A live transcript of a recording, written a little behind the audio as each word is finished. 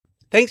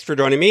Thanks for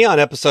joining me on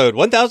episode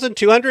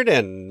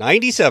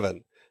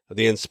 1297 of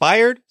the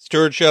Inspired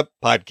Stewardship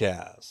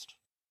Podcast.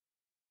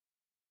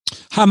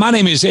 Hi, my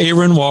name is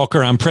Aaron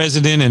Walker. I'm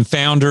president and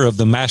founder of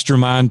the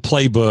Mastermind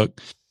Playbook.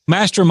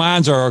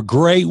 Masterminds are a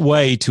great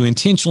way to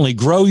intentionally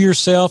grow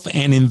yourself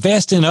and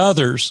invest in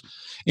others.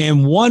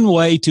 And one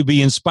way to be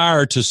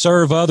inspired to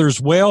serve others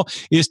well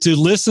is to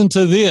listen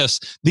to this,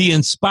 the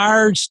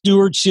Inspired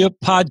Stewardship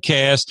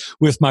Podcast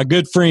with my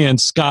good friend,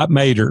 Scott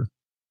Mader.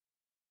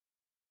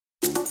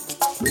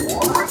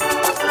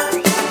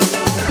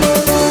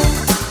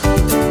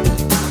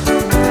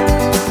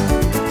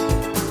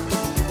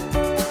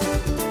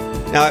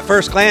 Now, at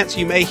first glance,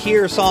 you may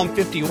hear Psalm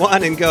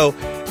 51 and go,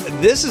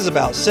 this is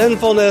about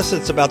sinfulness,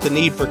 it's about the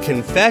need for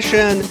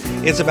confession,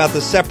 it's about the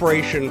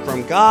separation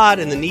from God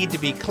and the need to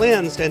be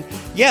cleansed. And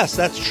yes,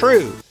 that's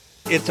true.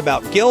 It's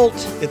about guilt,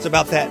 it's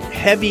about that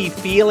heavy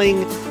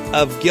feeling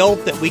of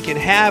guilt that we can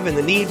have and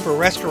the need for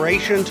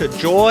restoration to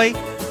joy.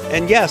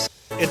 And yes,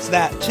 it's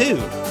that too.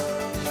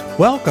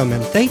 Welcome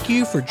and thank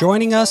you for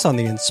joining us on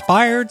the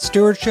Inspired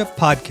Stewardship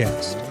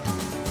Podcast.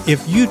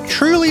 If you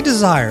truly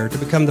desire to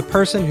become the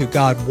person who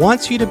God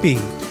wants you to be,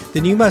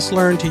 then you must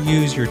learn to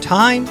use your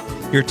time,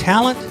 your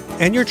talent,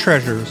 and your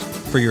treasures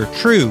for your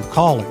true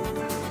calling.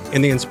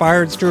 In the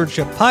Inspired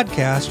Stewardship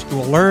Podcast, you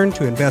will learn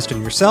to invest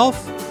in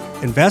yourself,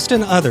 invest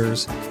in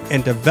others,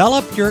 and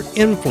develop your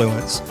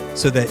influence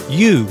so that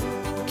you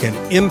can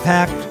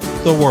impact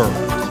the world.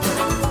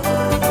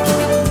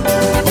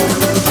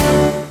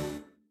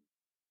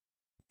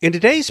 In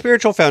today's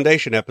Spiritual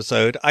Foundation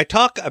episode, I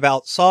talk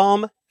about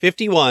Psalm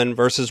 51,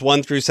 verses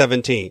 1 through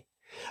 17.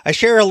 I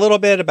share a little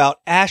bit about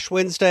Ash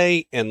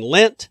Wednesday and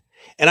Lent,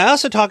 and I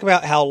also talk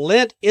about how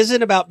Lent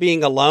isn't about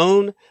being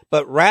alone,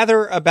 but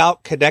rather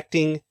about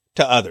connecting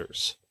to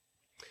others.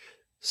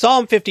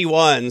 Psalm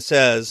 51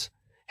 says,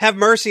 "Have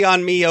mercy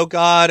on me, O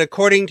God,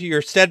 according to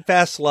your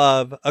steadfast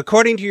love.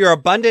 According to your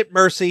abundant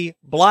mercy,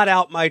 blot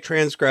out my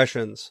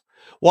transgressions.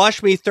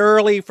 Wash me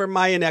thoroughly from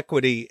my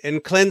iniquity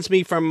and cleanse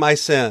me from my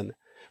sin.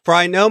 For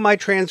I know my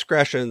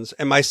transgressions,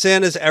 and my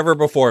sin is ever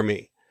before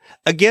me.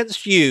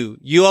 Against you,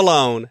 you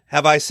alone,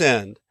 have I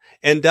sinned,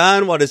 and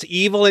done what is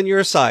evil in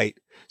your sight,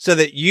 so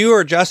that you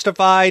are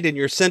justified in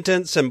your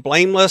sentence and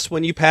blameless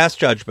when you pass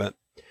judgment.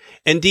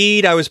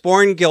 Indeed, I was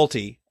born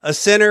guilty, a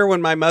sinner when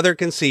my mother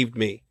conceived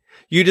me.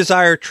 You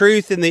desire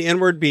truth in the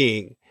inward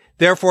being.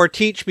 Therefore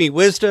teach me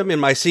wisdom in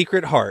my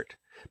secret heart.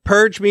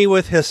 Purge me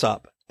with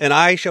hyssop, and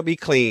I shall be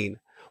clean.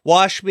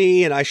 Wash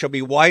me, and I shall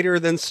be whiter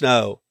than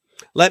snow.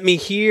 Let me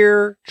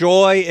hear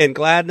joy and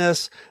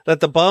gladness.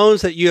 Let the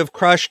bones that you have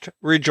crushed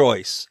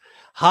rejoice.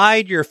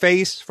 Hide your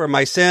face from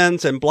my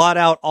sins and blot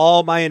out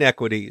all my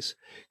iniquities.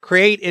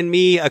 Create in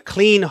me a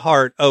clean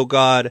heart, O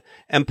God,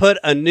 and put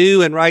a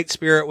new and right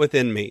spirit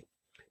within me.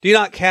 Do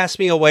not cast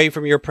me away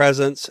from your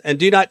presence, and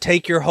do not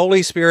take your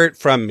Holy Spirit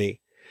from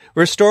me.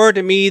 Restore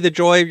to me the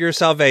joy of your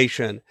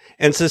salvation,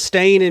 and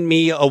sustain in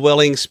me a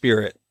willing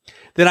spirit.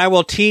 Then I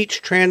will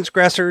teach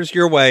transgressors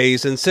your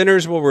ways, and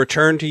sinners will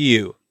return to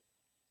you.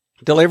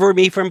 Deliver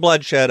me from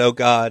bloodshed, O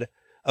God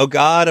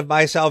of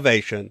my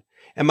salvation,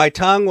 and my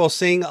tongue will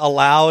sing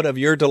aloud of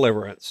your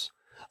deliverance.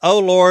 O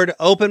Lord,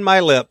 open my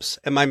lips,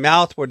 and my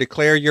mouth will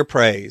declare your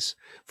praise.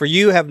 For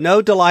you have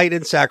no delight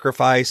in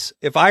sacrifice.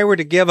 If I were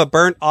to give a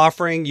burnt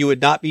offering, you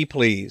would not be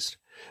pleased.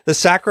 The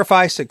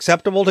sacrifice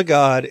acceptable to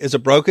God is a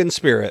broken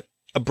spirit,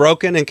 a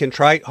broken and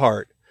contrite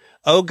heart.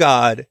 O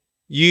God,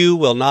 you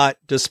will not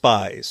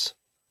despise."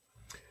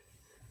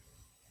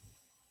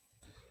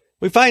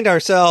 We find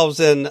ourselves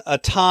in a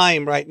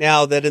time right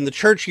now that in the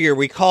church year,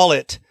 we call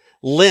it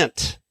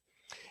Lent.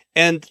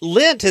 And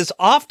Lent is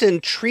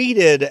often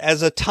treated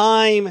as a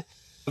time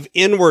of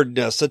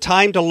inwardness, a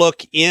time to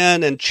look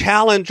in and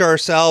challenge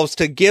ourselves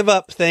to give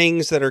up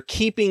things that are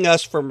keeping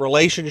us from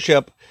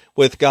relationship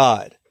with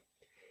God.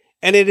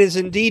 And it is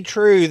indeed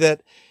true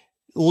that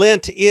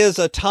Lent is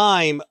a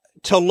time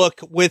to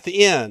look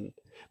within,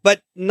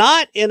 but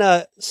not in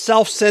a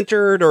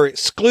self-centered or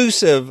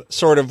exclusive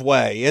sort of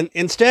way. And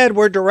instead,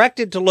 we're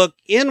directed to look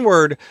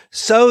inward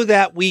so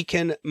that we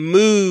can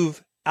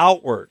move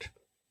outward.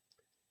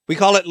 We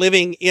call it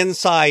living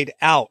inside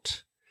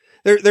out.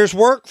 There's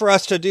work for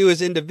us to do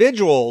as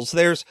individuals.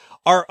 There's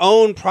our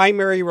own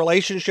primary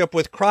relationship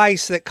with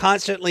Christ that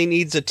constantly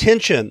needs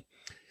attention.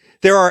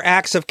 There are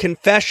acts of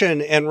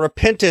confession and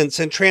repentance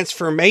and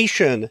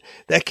transformation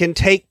that can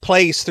take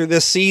place through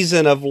this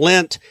season of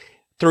Lent,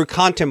 through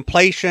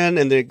contemplation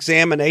and the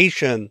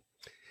examination.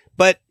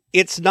 But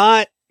it's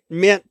not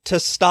meant to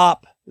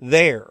stop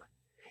there.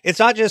 It's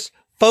not just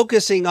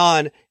focusing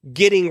on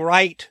getting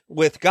right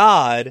with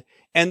God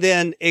and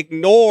then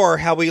ignore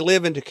how we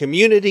live into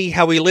community,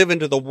 how we live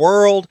into the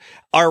world,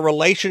 our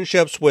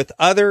relationships with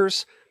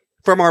others,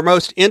 from our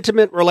most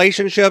intimate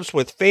relationships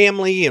with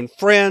family and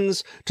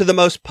friends to the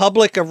most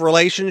public of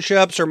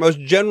relationships or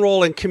most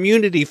general and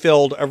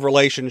community-filled of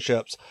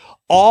relationships.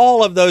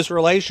 All of those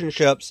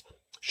relationships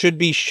should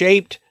be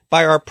shaped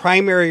by our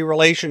primary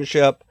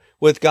relationship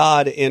with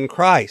God in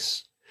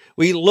Christ.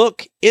 We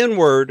look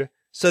inward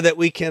so that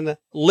we can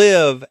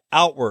live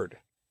outward.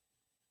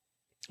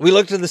 We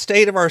look to the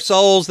state of our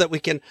souls that we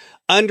can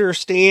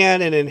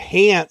understand and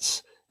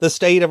enhance the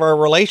state of our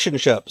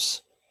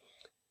relationships.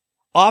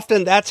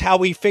 Often that's how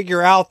we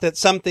figure out that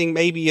something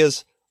maybe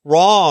is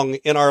wrong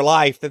in our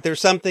life, that there's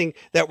something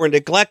that we're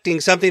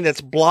neglecting, something that's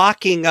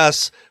blocking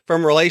us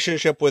from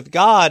relationship with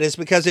God, is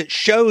because it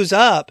shows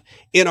up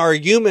in our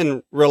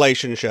human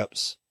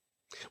relationships.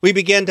 We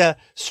begin to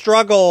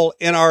struggle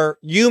in our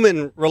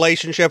human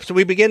relationships.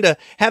 We begin to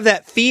have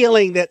that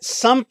feeling that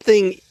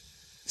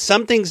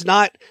something's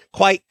not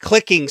quite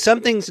clicking.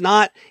 Something's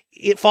not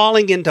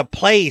falling into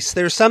place.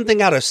 There's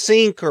something out of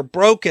sync or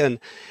broken.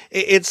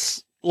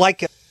 It's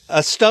like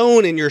a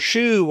stone in your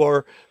shoe,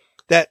 or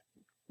that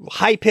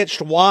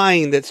high-pitched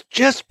whine that's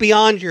just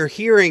beyond your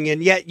hearing,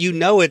 and yet you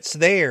know it's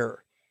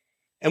there.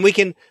 And we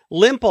can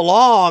limp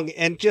along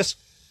and just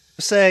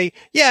say,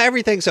 yeah,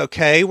 everything's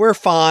okay. We're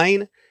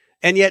fine.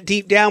 And yet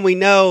deep down we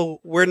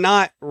know we're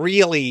not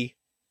really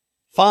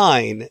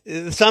fine.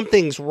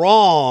 Something's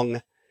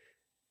wrong.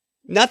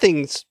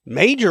 Nothing's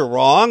major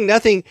wrong.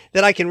 Nothing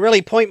that I can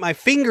really point my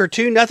finger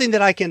to. Nothing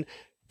that I can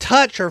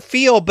touch or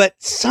feel, but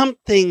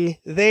something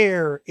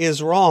there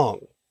is wrong.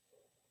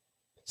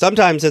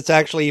 Sometimes it's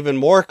actually even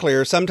more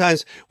clear.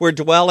 Sometimes we're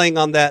dwelling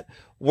on that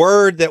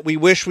word that we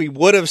wish we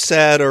would have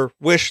said or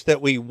wish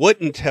that we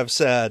wouldn't have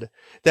said.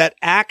 That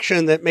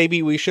action that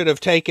maybe we should have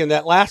taken,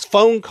 that last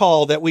phone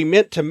call that we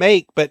meant to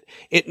make, but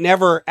it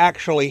never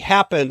actually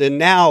happened, and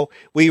now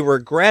we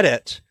regret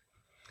it.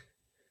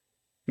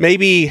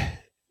 Maybe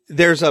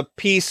there's a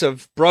piece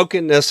of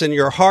brokenness in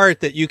your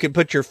heart that you can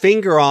put your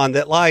finger on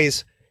that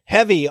lies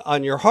heavy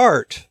on your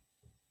heart.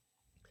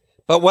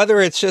 But whether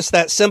it's just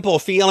that simple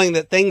feeling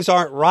that things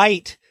aren't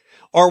right,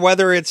 or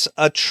whether it's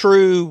a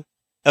true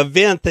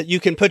event that you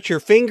can put your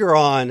finger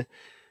on,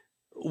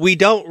 we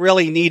don't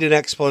really need an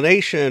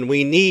explanation.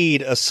 We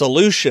need a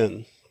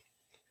solution.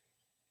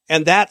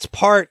 And that's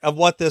part of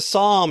what this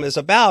psalm is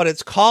about.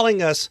 It's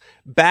calling us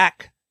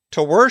back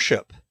to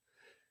worship.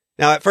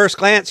 Now, at first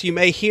glance, you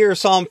may hear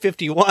Psalm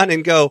 51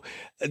 and go,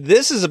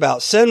 this is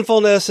about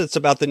sinfulness. It's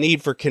about the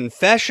need for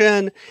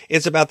confession.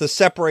 It's about the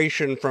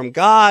separation from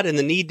God and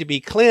the need to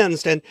be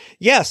cleansed. And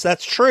yes,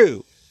 that's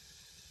true.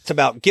 It's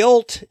about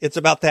guilt. It's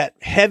about that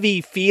heavy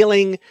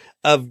feeling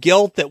of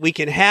guilt that we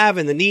can have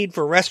and the need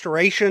for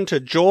restoration to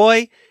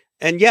joy.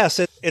 And yes,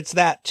 it's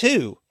that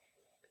too.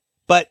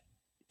 But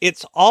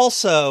it's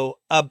also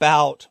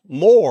about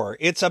more.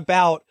 It's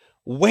about,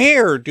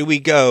 where do we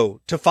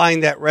go to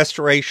find that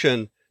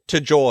restoration to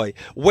joy?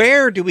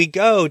 Where do we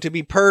go to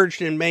be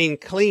purged and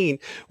made clean?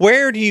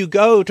 Where do you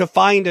go to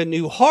find a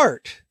new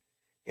heart?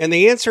 And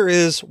the answer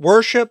is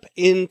worship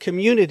in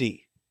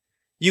community.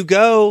 You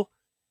go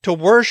to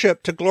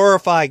worship, to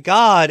glorify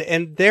God,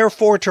 and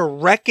therefore to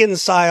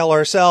reconcile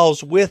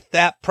ourselves with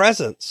that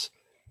presence.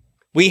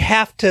 We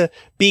have to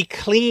be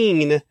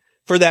clean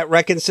for that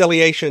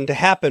reconciliation to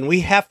happen.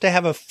 We have to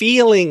have a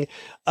feeling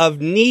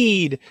of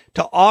need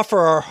to offer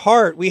our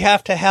heart. We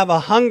have to have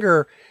a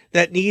hunger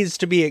that needs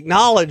to be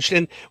acknowledged.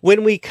 And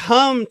when we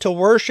come to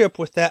worship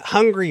with that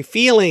hungry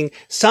feeling,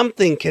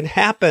 something can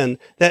happen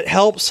that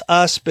helps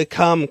us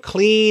become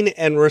clean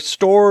and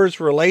restores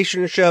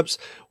relationships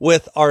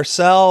with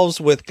ourselves,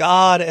 with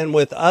God, and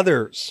with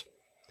others.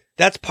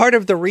 That's part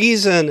of the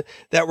reason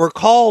that we're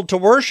called to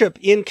worship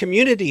in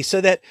community,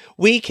 so that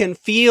we can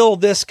feel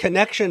this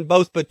connection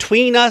both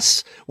between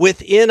us,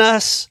 within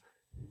us,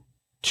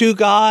 to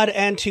God,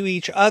 and to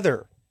each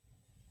other.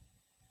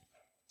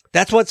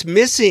 That's what's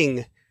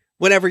missing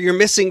whenever you're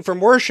missing from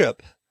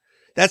worship.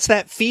 That's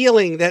that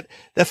feeling, that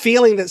the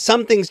feeling that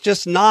something's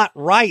just not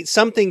right,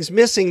 something's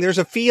missing. There's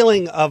a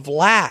feeling of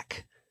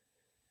lack.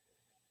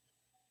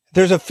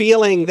 There's a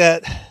feeling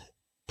that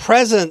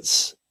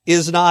presence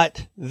is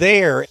not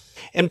there.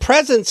 And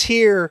presence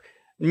here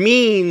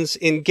means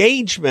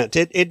engagement.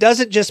 It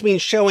doesn't just mean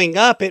showing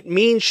up. It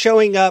means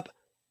showing up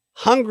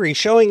hungry,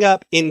 showing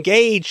up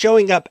engaged,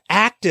 showing up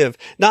active,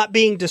 not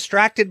being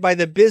distracted by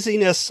the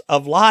busyness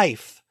of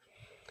life.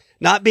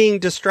 Not being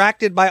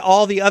distracted by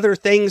all the other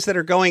things that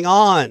are going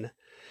on,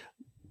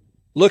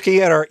 looking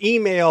at our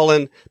email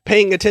and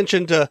paying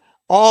attention to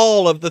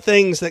all of the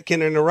things that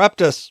can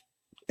interrupt us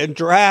and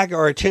drag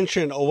our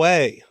attention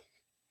away.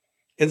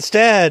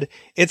 Instead,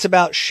 it's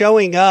about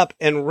showing up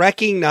and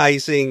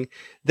recognizing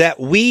that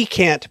we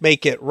can't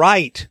make it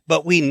right,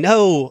 but we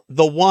know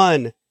the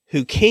one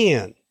who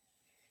can.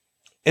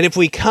 And if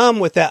we come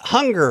with that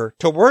hunger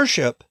to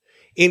worship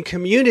in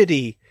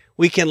community,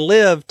 we can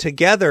live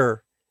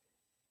together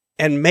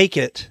and make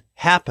it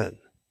happen.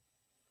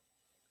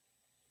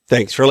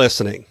 Thanks for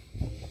listening.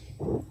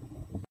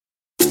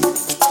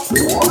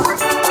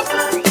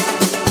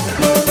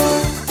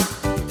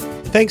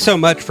 Thanks so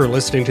much for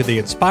listening to the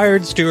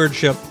Inspired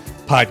Stewardship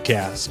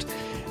Podcast.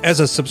 As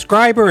a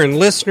subscriber and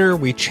listener,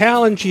 we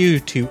challenge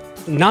you to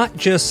not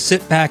just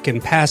sit back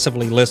and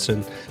passively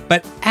listen,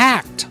 but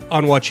act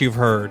on what you've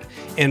heard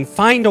and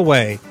find a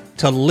way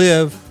to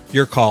live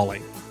your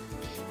calling.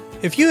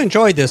 If you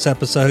enjoyed this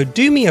episode,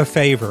 do me a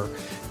favor.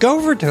 Go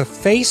over to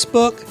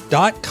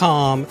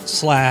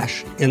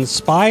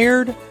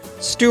facebook.com/inspired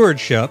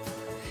stewardship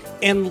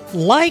And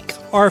like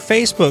our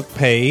Facebook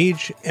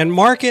page and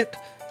mark it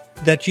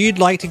that you'd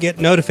like to get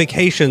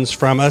notifications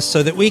from us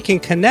so that we can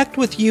connect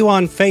with you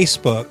on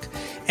Facebook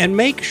and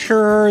make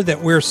sure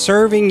that we're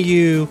serving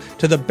you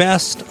to the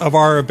best of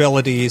our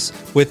abilities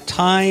with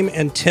time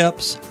and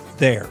tips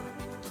there.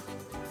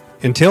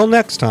 Until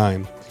next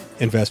time,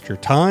 invest your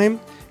time,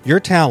 your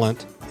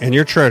talent, and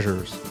your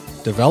treasures.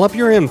 Develop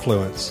your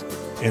influence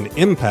and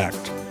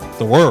impact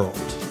the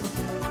world.